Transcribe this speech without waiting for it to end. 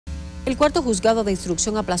El cuarto juzgado de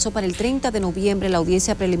instrucción aplazó para el 30 de noviembre la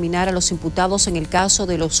audiencia preliminar a los imputados en el caso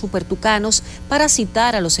de los Supertucanos para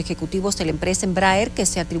citar a los ejecutivos de la empresa Embraer, que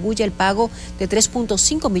se atribuye el pago de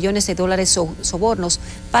 3.5 millones de dólares sobornos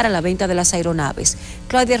para la venta de las aeronaves.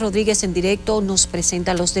 Claudia Rodríguez en directo nos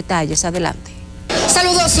presenta los detalles. Adelante.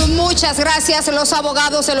 Saludos, muchas gracias. Los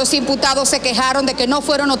abogados de los imputados se quejaron de que no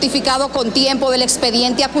fueron notificados con tiempo del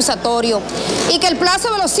expediente acusatorio y que el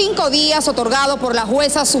plazo de los 5 días otorgado por la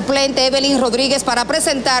jueza suplente Evelyn Rodríguez para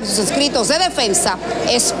presentar sus escritos de defensa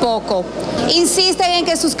es poco. Insisten en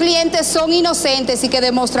que sus clientes son inocentes y que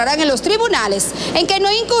demostrarán en los tribunales en que no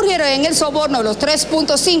incurrieron en el soborno de los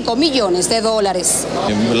 3.5 millones de dólares.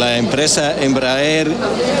 La empresa Embraer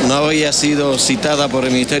no había sido citada por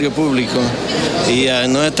el Ministerio Público y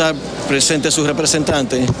no está presente su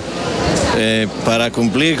representante para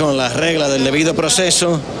cumplir con las reglas del debido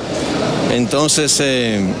proceso. Entonces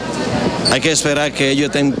hay que esperar que ellos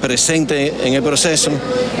estén presentes en el proceso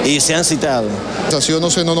y se han citado. La situación no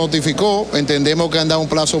se nos notificó, entendemos que han dado un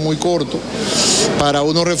plazo muy corto para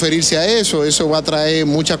uno referirse a eso. Eso va a traer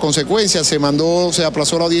muchas consecuencias. Se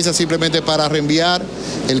aplazó la audiencia simplemente para reenviar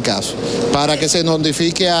el caso, para que se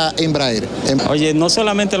notifique a Embraer. Oye, no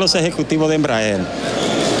solamente los ejecutivos de Embraer,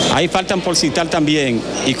 ahí faltan por citar también,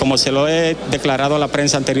 y como se lo he declarado a la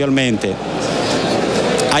prensa anteriormente,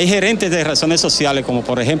 hay gerentes de razones sociales, como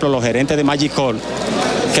por ejemplo los gerentes de Magicol,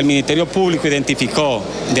 que el Ministerio Público identificó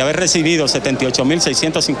de haber recibido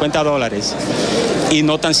 $78.650 y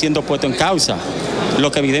no están siendo puestos en causa, lo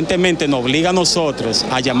que evidentemente nos obliga a nosotros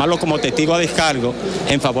a llamarlo como testigo a descargo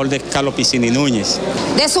en favor de Carlos Piscini Núñez.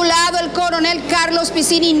 De su lado, el coronel Carlos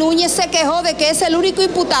Piscini Núñez se quejó de que es el único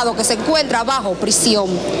imputado que se encuentra bajo prisión.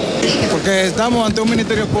 Porque estamos ante un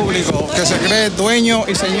Ministerio Público que se cree dueño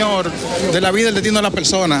y señor de la vida y el destino de la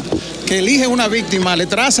persona, que elige una víctima, le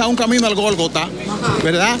traza un camino al Gólgota,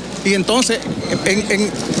 ¿verdad? Y entonces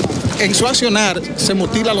en su accionar se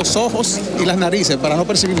mutila los ojos y las narices para no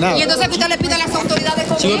percibir nada. Y entonces usted le pide a las autoridades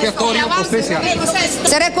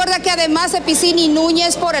Se recuerda que además de Piscini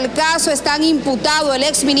Núñez, por el caso están imputados el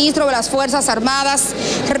exministro de las Fuerzas Armadas,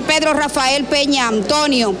 Pedro Rafael Peña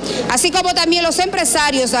Antonio, así como también los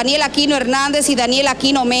empresarios Daniel Aquino Hernández y Daniel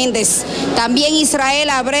Aquino Méndez, también Israel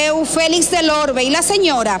Abreu, Félix del Orbe y la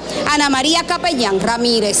señora Ana María Capellán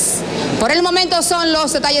Ramírez. Por el momento son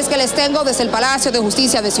los detalles que les tengo desde el Palacio de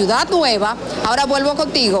Justicia de Ciudad Nueva. Ahora vuelvo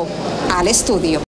contigo al estudio.